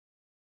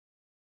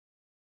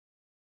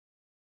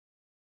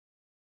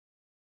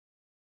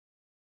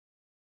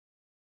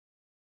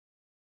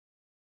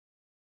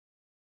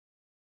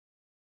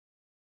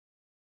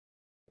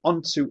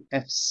On to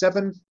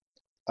F7.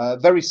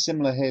 Very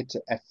similar here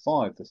to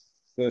F5. The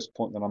first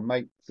point that I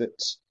make,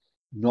 that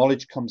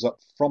knowledge comes up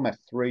from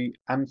F3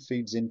 and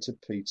feeds into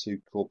P2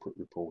 corporate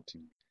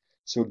reporting.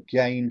 So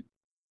again,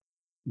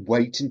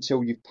 wait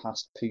until you've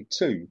passed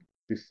P2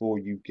 before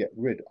you get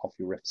rid of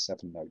your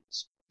F7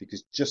 notes,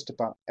 because just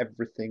about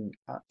everything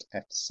at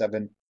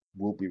F7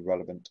 will be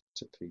relevant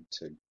to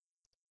P2.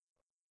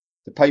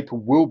 The paper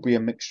will be a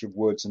mixture of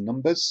words and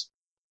numbers.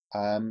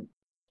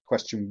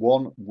 Question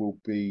 1 will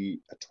be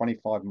a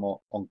 25 mark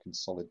on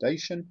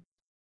consolidation.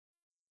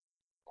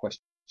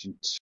 Question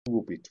 2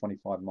 will be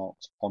 25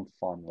 marks on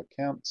final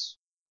accounts.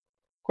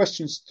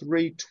 Questions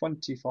 3,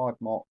 25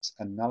 marks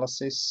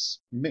analysis,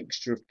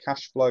 mixture of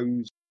cash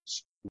flows,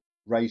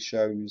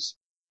 ratios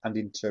and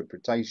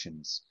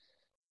interpretations.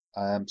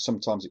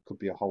 Sometimes it could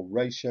be a whole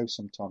ratio,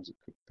 sometimes it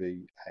could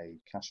be a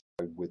cash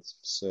flow with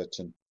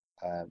certain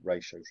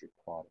ratios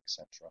required,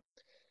 etc.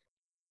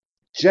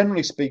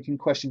 Generally speaking,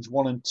 questions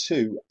 1 and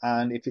 2,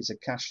 and if it's a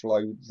cash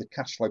flow, the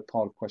cash flow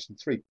part of question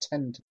 3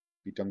 tend to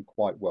be done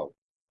quite well.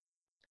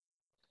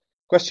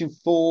 Question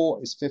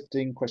 4 is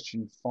 15,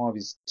 question 5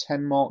 is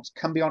 10 marks,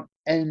 can be on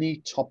any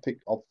topic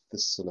of the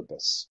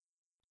syllabus.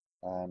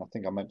 And I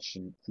think I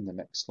mentioned in the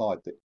next slide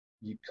that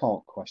you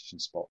can't question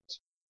spot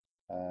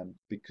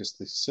because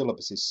the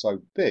syllabus is so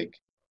big.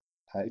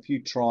 If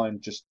you try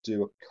and just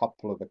do a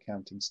couple of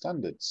accounting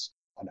standards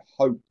and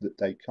hope that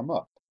they come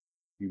up,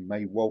 you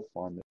may well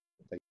find that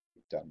they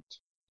don't.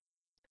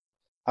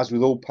 As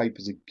with all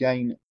papers,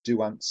 again,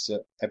 do answer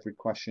every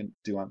question,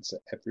 do answer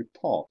every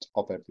part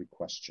of every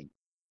question.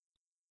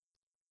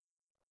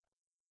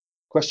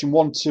 Question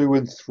 1, 2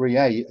 and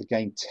 3A,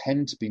 again,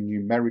 tend to be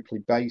numerically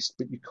based,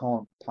 but you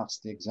can't pass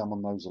the exam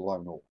on those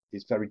alone, or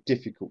it's very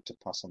difficult to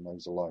pass on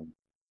those alone.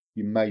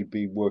 You may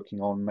be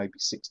working on maybe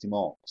 60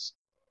 marks.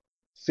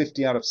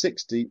 50 out of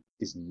 60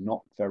 is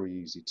not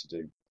very easy to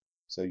do.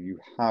 So you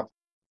have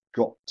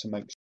got to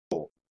make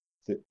sure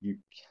that you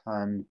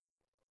can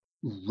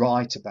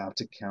write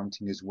about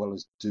accounting as well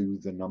as do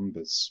the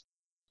numbers.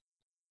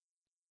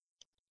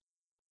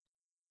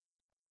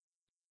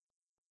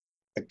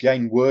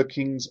 Again,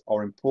 workings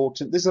are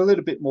important. There's a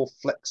little bit more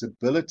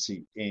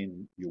flexibility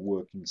in your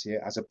workings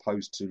here as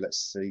opposed to,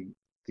 let's say,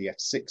 the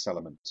F6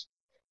 element.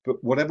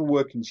 But whatever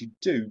workings you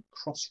do,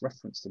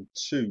 cross-reference them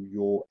to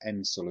your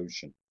end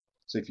solution.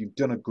 So if you've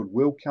done a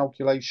goodwill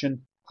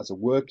calculation as a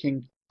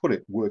working, put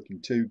it working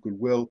 2,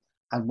 goodwill,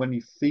 and when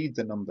you feed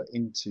the number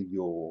into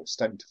your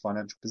statement of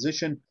financial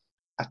position,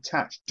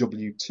 attach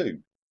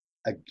W2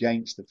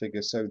 against the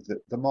figure so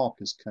that the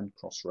markers can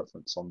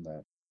cross-reference on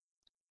there.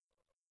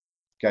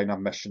 Again, I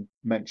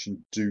mentioned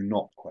do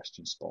not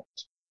question spot.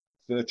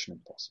 Virtually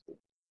impossible.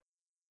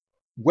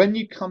 When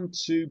you come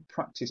to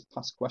practice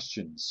past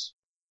questions,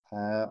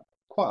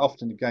 quite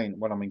often, again,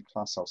 when I'm in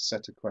class, I'll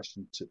set a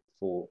question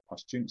for my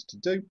students to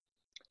do.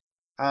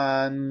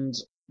 And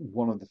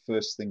one of the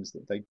first things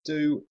that they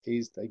do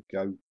is they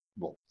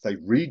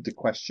read the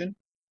question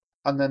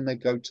and then they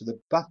go to the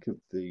back of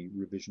the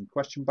revision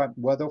question bank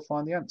where they'll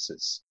find the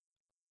answers.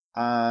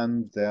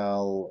 And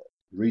they'll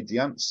read the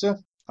answer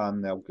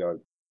and they'll go,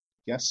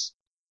 yes,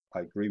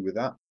 I agree with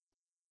that.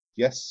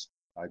 Yes,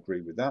 I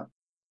agree with that.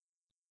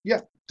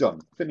 Yeah,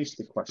 done. Finish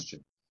the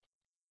question.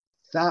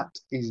 That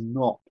is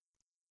not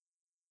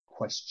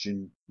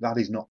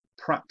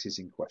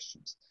practicing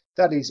questions.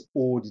 That is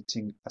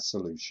auditing a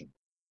solution.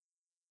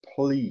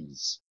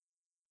 Please,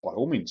 by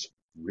all means,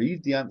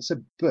 read the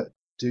answer, but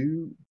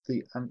do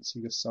the answer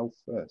yourself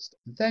first.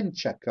 Then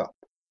check up.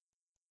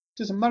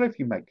 Doesn't matter if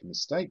you make a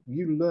mistake.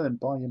 You learn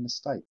by your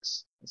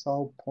mistakes. That's the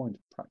whole point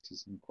of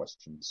practicing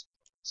questions.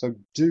 So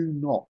do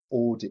not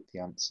audit the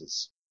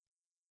answers.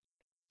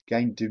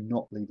 Again, do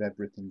not leave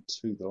everything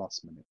to the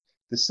last minute.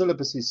 The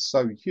syllabus is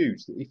so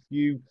huge that if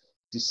you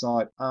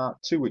decide,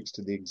 2 weeks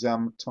to the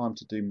exam, time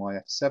to do my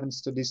F7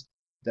 studies,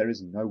 there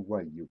is no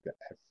way you'll get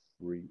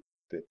every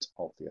bit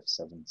of the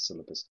F7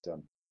 syllabus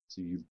done.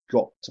 So you've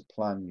got to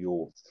plan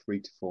your 3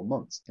 to 4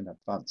 months in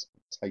advance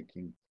of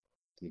taking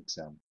the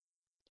exam.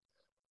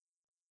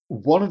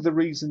 One of the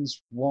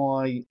reasons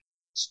why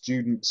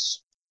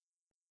students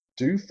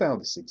do fail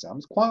this exam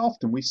is quite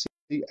often we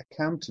see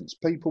accountants,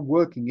 people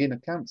working in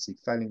accountancy,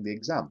 failing the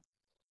exam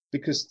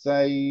because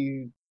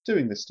they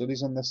doing the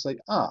studies and they say,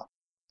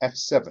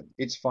 F7,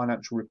 it's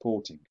financial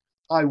reporting.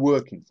 I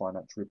work in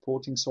financial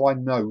reporting, so I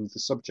know the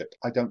subject.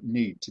 I don't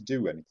need to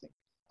do anything.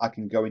 I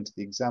can go into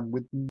the exam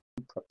with no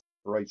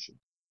preparation.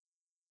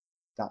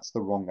 That's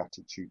the wrong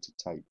attitude to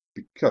take,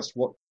 because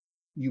what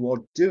you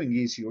are doing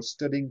is you're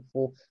studying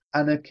for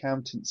an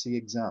accountancy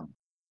exam.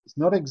 It's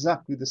not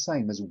exactly the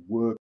same as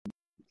working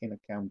in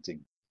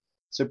accounting.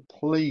 So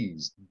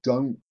please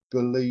don't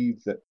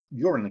believe that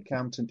you're an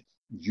accountant,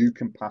 you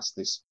can pass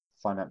this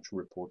financial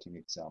reporting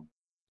exam.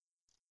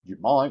 You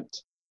might,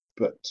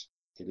 but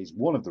it is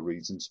one of the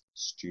reasons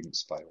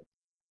students fail.